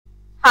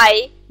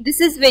Hi,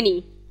 this is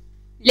Winnie.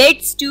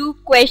 Let's do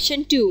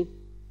question 2.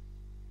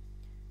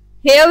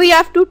 Here we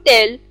have to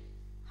tell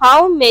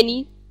how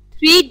many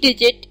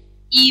 3-digit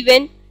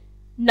even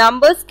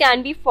numbers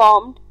can be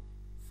formed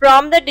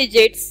from the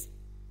digits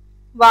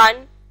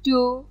 1,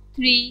 2,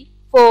 3,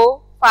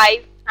 4,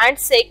 5 and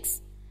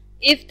 6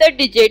 if the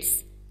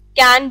digits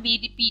can be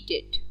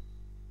repeated.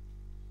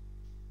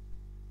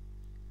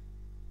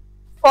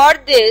 For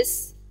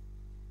this,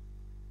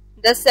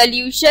 the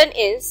solution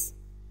is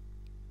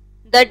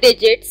the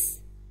digits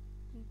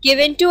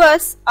given to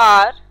us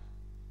are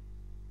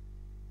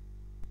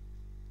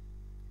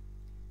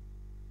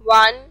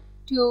 1,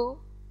 2,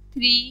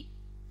 3,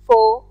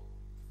 4,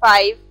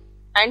 5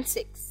 and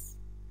 6.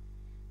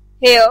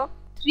 Here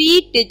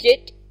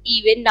 3-digit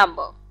even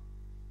number.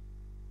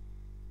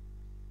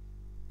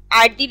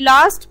 At the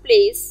last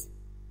place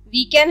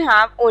we can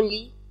have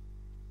only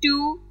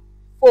 2,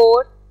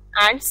 4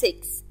 and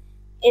 6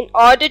 in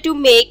order to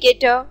make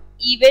it a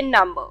even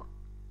number.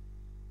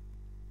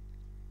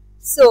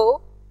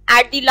 So,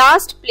 at the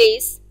last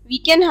place, we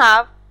can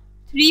have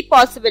 3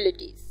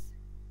 possibilities.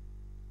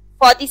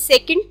 For the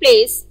second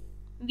place,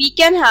 we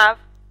can have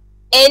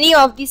any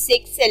of the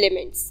 6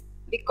 elements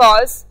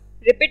because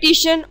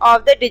repetition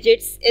of the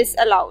digits is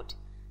allowed.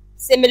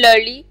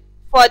 Similarly,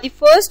 for the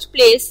first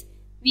place,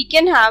 we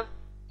can have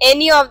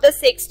any of the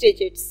 6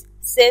 digits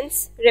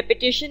since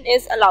repetition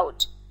is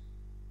allowed.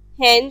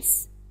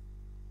 Hence,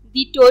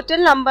 the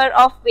total number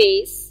of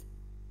ways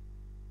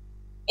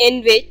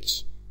in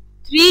which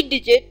 3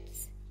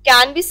 digits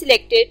can be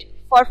selected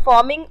for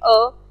forming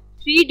a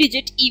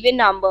 3-digit even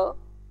number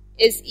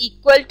is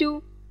equal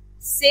to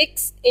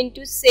 6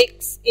 into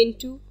 6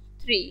 into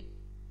 3,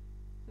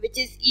 which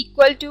is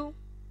equal to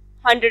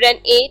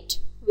 108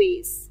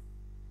 ways.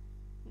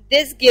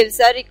 This gives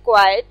a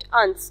required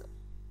answer.